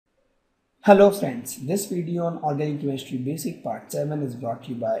Hello friends, this video on Organic Chemistry Basic Part 7 is brought to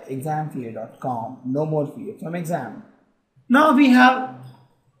you by examfear.com. No more fear from exam. Now we have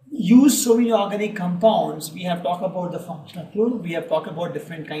used so many organic compounds. We have talked about the functional group. We have talked about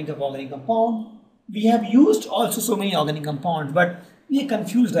different kinds of organic compound. We have used also so many organic compounds, but we are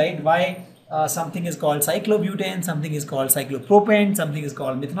confused, right? Why something is called cyclobutane, something is called cyclopropane, something is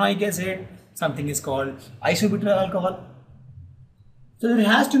called methanoic acid, something is called isobutyl alcohol. So there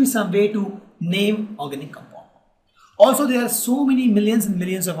has to be some way to name organic compound. Also, there are so many millions and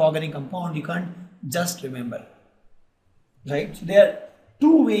millions of organic compound you can't just remember, right? So there are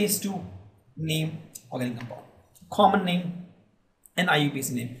two ways to name organic compound: common name and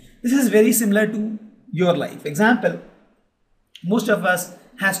IUPAC name. This is very similar to your life. Example: most of us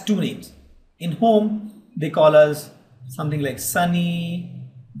has two names. In home, they call us something like Sunny,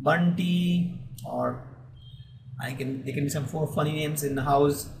 Bunty, or there can be some four funny names in the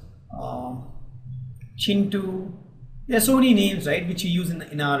house. Chintu. There are so many names, right, which we use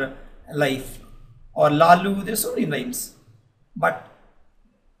in our life. Or Lalu. There are so many names, but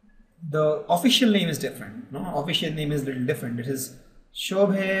the official name is different. No, official name is a little different. It is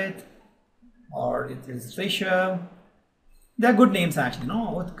Shobhit, or it is Rishabh. They are good names actually.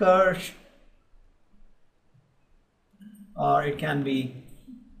 No, Utkarsh, or it can be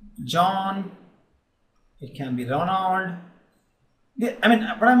John. It can be Ronald. I mean,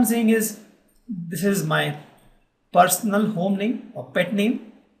 what I'm saying is, this is my personal home name or pet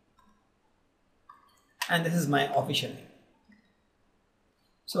name, and this is my official name.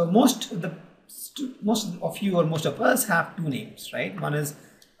 So most of you or most of us have two names, right? One is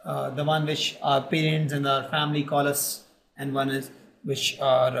the one which our parents and our family call us, and one is which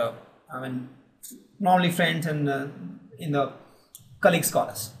are normally friends and in the colleagues call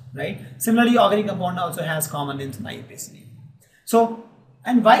us. Right. Similarly, organic compound also has common names and IUPAC name. So,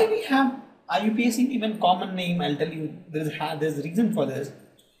 and why we have IUPAC name and common name, I'll tell you. There's a reason for this.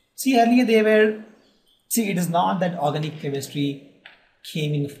 See, earlier it is not that organic chemistry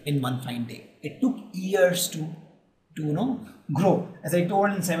came in one fine day. It took years to grow. As I told,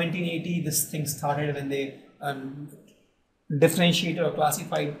 in 1780, this thing started when they differentiated or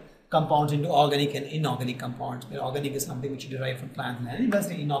classified compounds into organic and inorganic compounds, where organic is something which you derive from plants and animals,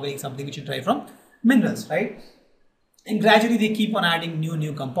 and inorganic is something which you derive from minerals, right? And gradually they keep on adding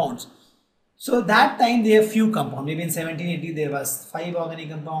new compounds. So that time they have few compounds. Maybe in 1780 there was 5 organic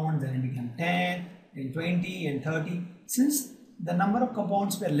compounds, then it became 10, then 20 and 30. Since the number of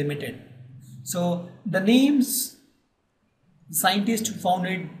compounds were limited, so the names, the scientist who found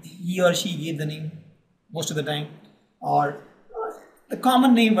it, he or she gave the name most of the time, or the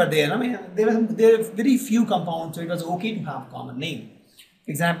common name were there. I mean, there were very few compounds, so it was okay to have common name.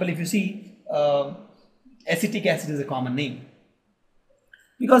 For example, if you see, acetic acid is a common name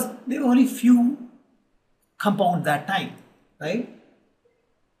because there were only few compounds that time, right?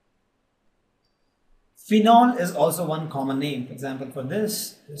 Phenol is also one common name. For example, for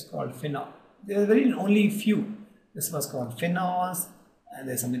this, it's called phenol. There were only few. This was called phenols, and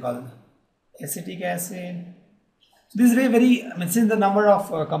there's something called acetic acid. This is very, since the number of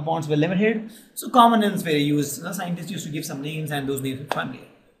compounds were limited, so common names were used. Scientists used to give some names, and those names were familiar.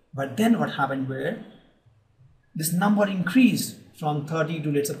 But then what happened where this number increased from 30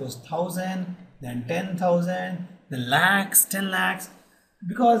 to, let's suppose, 1,000, then 10,000, then lakhs, 10 lakhs,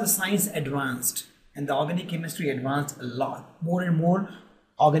 because the science advanced and the organic chemistry advanced a lot. More and more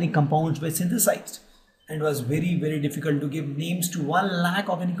organic compounds were synthesized, and it was very, very difficult to give names to 1 lakh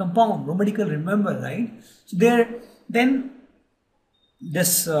organic compound. Nobody can remember, right? So then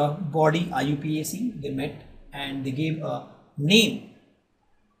this body IUPAC, they met and they gave a name.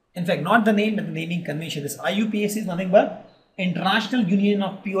 In fact, not the name, but the naming convention. This IUPAC is nothing but International Union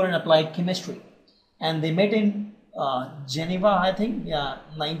of Pure and Applied Chemistry, and they met in Geneva, I think,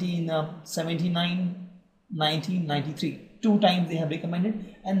 1979, 1993. 2 times they have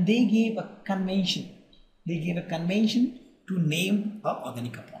recommended, and they gave a convention. They gave a convention to name an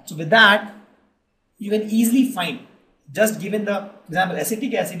organic compound. So with that, you can easily find. Just given the example,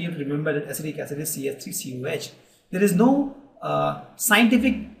 acetic acid, you have to remember that acetic acid is CH3COH. There is no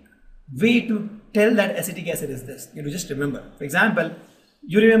scientific way to tell that acetic acid is this. You have to just remember. For example,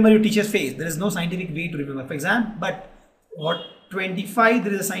 you remember your teacher's face. There is no scientific way to remember. For example, but what 25,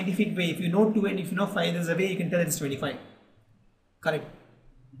 there is a scientific way. If you know 2 and if you know 5, there is a way you can tell it is 25. Correct.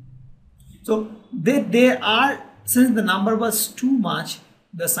 So there are, since the number was too much,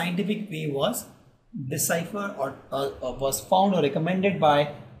 the scientific way was deciphered or was found or recommended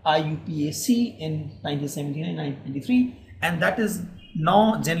by IUPAC in 1979 and 1993, and that is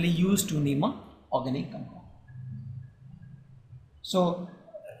now generally used to name an organic compound. So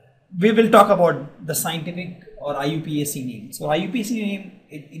we will talk about the scientific or IUPAC name. So IUPAC name,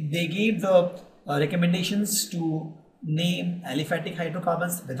 they gave the recommendations to name aliphatic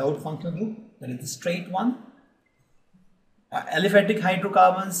hydrocarbons without functional group, that is the straight one. Aliphatic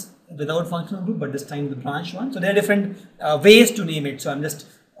hydrocarbons without functional group, but this time the branch one. So there are different ways to name it. So I'm just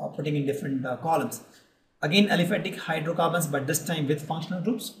putting in different columns. Again, aliphatic hydrocarbons, but this time with functional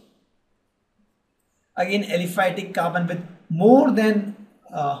groups. Again, aliphatic carbon with more than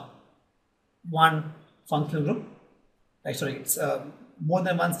one functional group. Right, sorry, it's more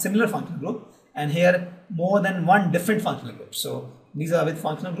than one similar functional group, and here more than one different functional group. So these are with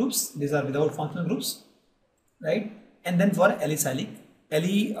functional groups, these are without functional groups, right? And then for alicyclic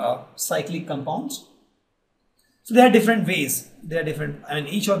compounds. So there are different ways. They are different, and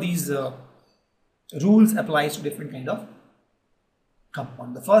each of these rules applies to different kind of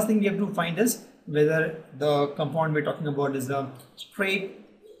compound. The first thing we have to find is whether the compound we're talking about is the straight,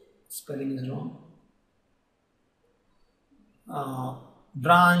 spelling is wrong,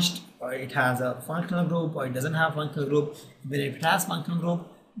 branched, or it has a functional group, or it doesn't have functional group, whether it has functional group,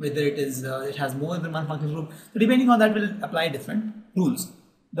 whether it is it has more than one functional group. So depending on that, will apply different rules.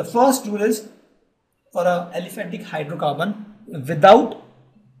 The first rule is for a aliphatic hydrocarbon without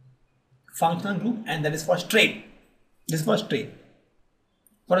functional group, and that is for straight. This is for straight.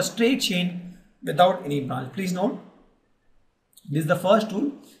 For a straight chain without any branch. Please note, this is the first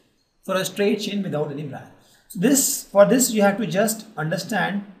rule for a straight chain without any branch. So for this you have to just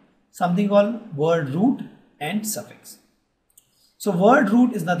understand something called word root and suffix. So word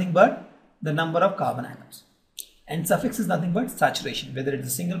root is nothing but the number of carbon atoms, and suffix is nothing but saturation, whether it's a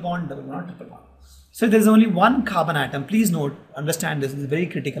single bond, double bond, triple bond. So if there is only one carbon atom, please note, understand this is very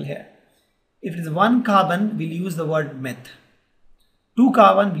critical here. If it is one carbon, we'll use the word meth. 2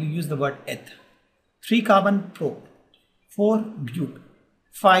 carbon, we'll use the word eth. 3 carbon, pro. 4 bute.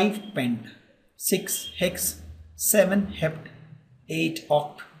 5 pent. 6 hex. 7 hept. 8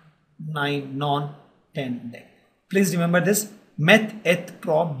 oct. 9 non. 10 dec. Please remember this: meth, eth,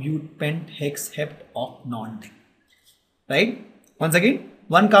 prop, bute, pent, hex, hept, oct, non, dec. Right? Once again,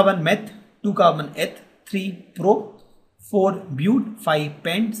 1 carbon meth, 2 carbon eth, 3 pro, 4 bute, 5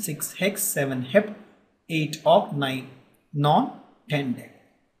 pent, 6 hex, 7 hept, 8 oct, 9 non, 10 dec.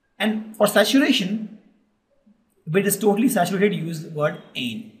 And for saturation, if it is totally saturated, use the word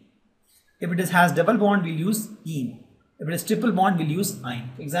ane. If it has double bond, we'll use ene. If it is triple bond, we'll use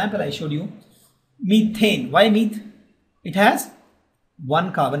ine. For example, I showed you methane. Why meth? It has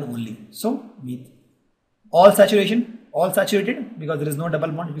 1 carbon only. So meth. All saturation, all saturated, because there is no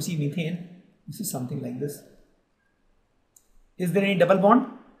double bond. If you see methane, this is something like this. Is there any double bond?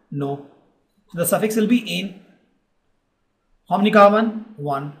 No. So the suffix will be ane. How many carbon?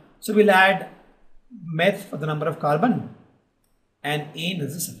 1. So we'll add meth for the number of carbon, and ane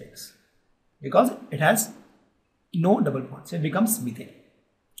is the suffix because it has no double bond. So it becomes methane.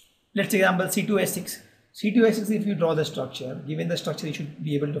 Let's take example C2H6. C2H6, if you draw the structure, given the structure, you should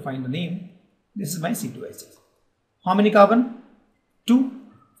be able to find the name. This is my C2H6. How many carbon? 2.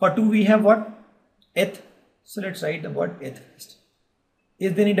 For 2 we have what? Eth. So let's write the word eth first.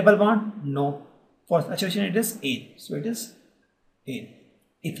 Is there any double bond? No. For saturation it is ane. So it is ane.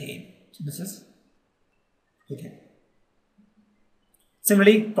 Ethane. So this is ethane.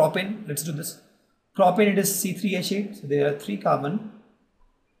 Similarly, propane. Let's do this. Propane, it is C3H8. So there are 3 carbon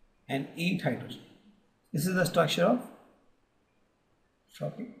and 8 hydrogen. This is the structure of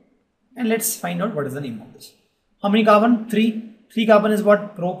propane. And let's find out what is the name of this. How many carbon? 3. 3 carbon is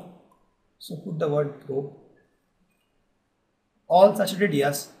what? Prop. So put the word prop. All saturated,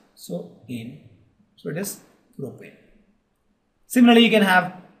 yes. So ane. So it is propane. Similarly, you can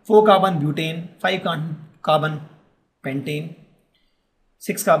have 4 carbon butane, 5 carbon pentane,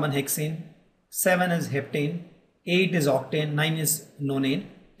 6 carbon hexane, 7 is heptane, 8 is octane, 9 is nonane,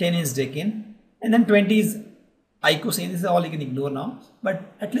 10 is decane, and then 20 is icosane. This is all you can ignore now, but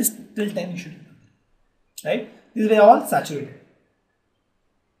at least till 10 you should remember. Right? These were all saturated.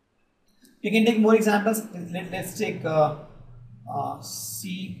 You can take more examples. Let's take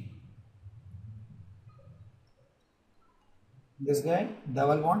C. This guy,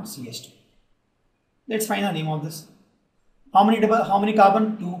 double bond CH2. Let's find the name of this. How many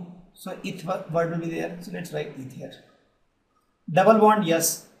carbon? 2. So eth word will be there. So let's write eth here. Double bond,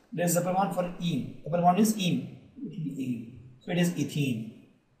 yes. There is double bond for ene. Double bond is ene. It will be ene. So it is ethene.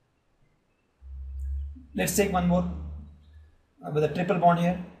 Let's take one more with a triple bond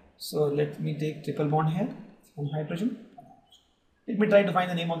here. So let me take triple bond here. One hydrogen. Let me try to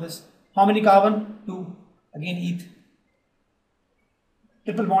find the name of this. How many carbon? 2. Again eth.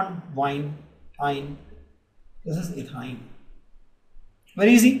 Triple bond, wine, ine. This is ethine.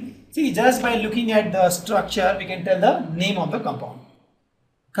 Very easy. See, just by looking at the structure, we can tell the name of the compound.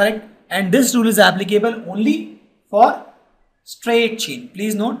 Correct? And this rule is applicable only for straight chain.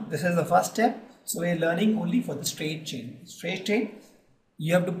 Please note, this is the first step. So we are learning only for the straight chain. Straight chain,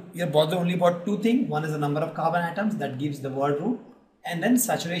 you're bothered only about two things. One is the number of carbon atoms, that gives the word root, and then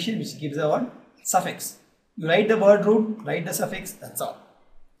saturation, which gives the word suffix. You write the word root, write the suffix, that's all.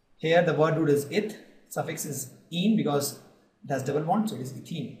 Here the word root is eth, suffix is ene because it has double bond, so it is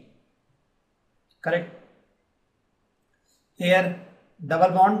ethene. Correct? Here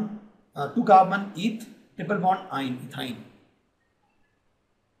double bond, 2 carbon, eth, triple bond, ine, ethine.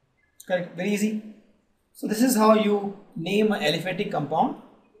 Correct? Very easy. So this is how you name an aliphatic compound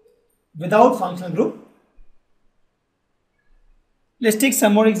without functional group. Let's take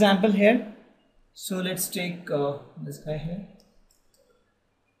some more example here. So let's take this guy here,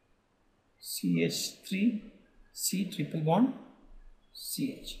 CH3, C triple bond,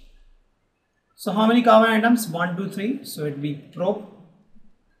 CH. So how many carbon atoms? 1, 2, 3. So it will be prop,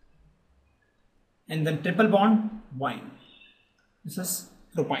 and then triple bond, wine. This is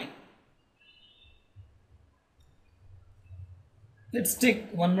propine. Let's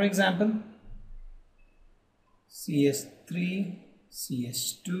take one more example. CS3,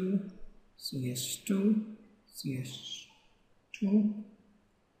 CS2, CS2, CS2,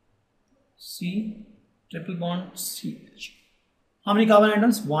 C, triple bond, CH. How many carbon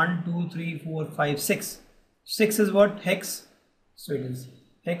atoms? 1, 2, 3, 4, 5, 6. 6 is what? Hex. So it is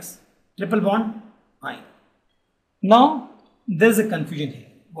hex, triple bond, ine. Now there is a confusion here.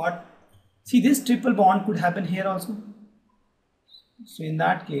 What? See, this triple bond could happen here also. So in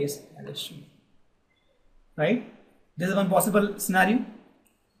that case, I'll show you. Right? This is one possible scenario.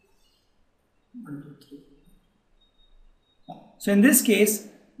 1, 2, 3. So in this case,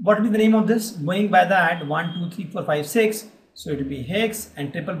 what will be the name of this? Going by that, 1, 2, 3, 4, 5, 6. So it will be hex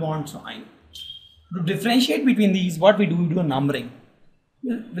and triple bond, so ine. To differentiate between these, what we do a numbering.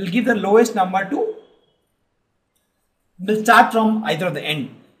 We'll give the lowest number to, we'll start from either of the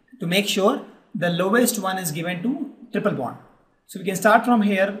end to make sure the lowest one is given to triple bond. So we can start from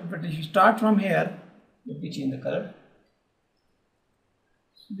here, but if you start from here, let me change the color.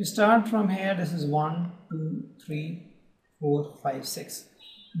 So we start from here, this is 1, 2, 3, 4, 5, 6.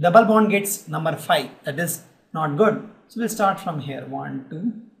 Double bond gets number 5, that is not good. So we'll start from here, 1,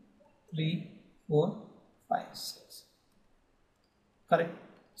 2, 3, 4, 5, 6. Correct?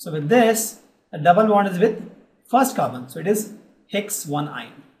 So with this, a double bond is with first carbon, so it is hex 1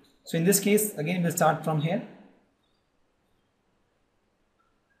 ine. So in this case, again we'll start from here.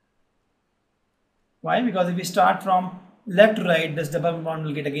 Why? Because if we start from left to right, this double bond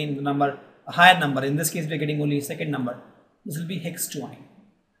will get again the number, a higher number. In this case, we are getting only a second number. This will be hex 2 ine.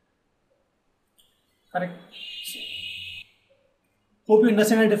 Correct? So, hope you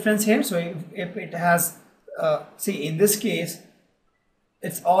understand the difference here. So if it has, see in this case,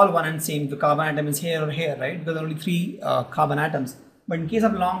 it's all one and same. The carbon atom is here or here, right? Because there are only 3 carbon atoms. But in case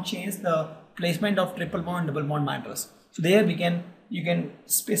of long chains, the placement of triple bond, double bond matters. So there you can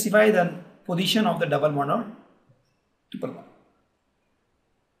specify the position of the double bond or triple bond.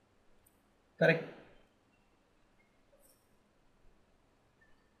 Correct?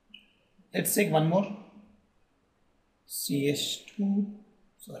 Let's take one more. CH2,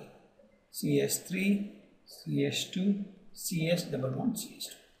 sorry, CH3, CH2, CH double bond,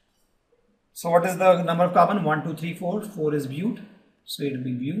 CH2. So what is the number of carbon? 1, 2, 3, 4. 4 is bute, so it will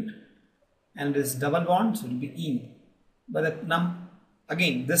be bute, and this double bond, so it will be ene. But the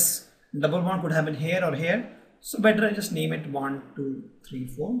again, this double bond could happen here or here, so better I just name it 1, 2, 3,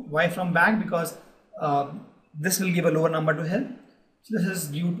 4. Why from back? Because this will give a lower number to here. So this is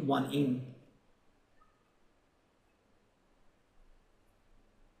bute 1 ene.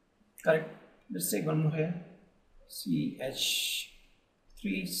 Correct? Let's take one more here. CH3,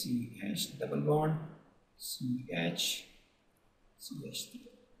 CH double bond, CH, CH3.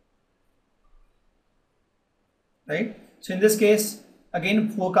 Right? So in this case, again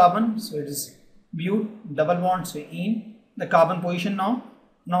 4 carbon, so it is bute, double bond, so ene. The carbon position now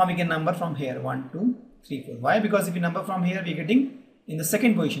we can number from here 1, 2, 3, 4. Why? Because if we number from here, we are getting in the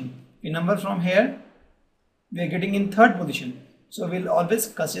second position. We number from here, we are getting in third position. So we'll always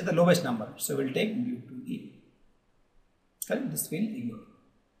consider the lowest number. So we'll take bute to ene. Correct? This will ignore.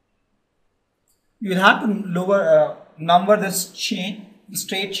 You will have to number this chain,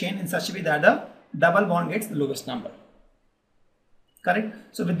 straight chain, in such a way that the double bond gets the lowest number. Correct?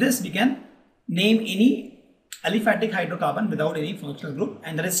 So with this, we can name any aliphatic hydrocarbon without any functional group,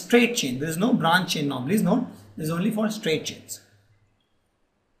 and that is straight chain. There is no branch chain now. Please note, this is only for straight chains.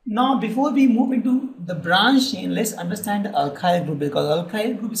 Now, before we move into the branch chain, let's understand the alkyl group, because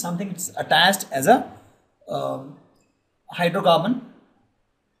alkyl group is something that's attached as a hydrocarbon.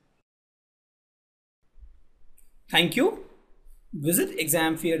 Thank you. Visit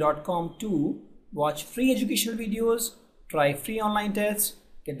examfear.com to watch free educational videos, try free online tests,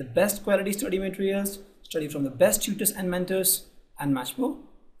 get the best quality study materials, study from the best tutors and mentors, and much more.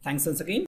 Thanks once again.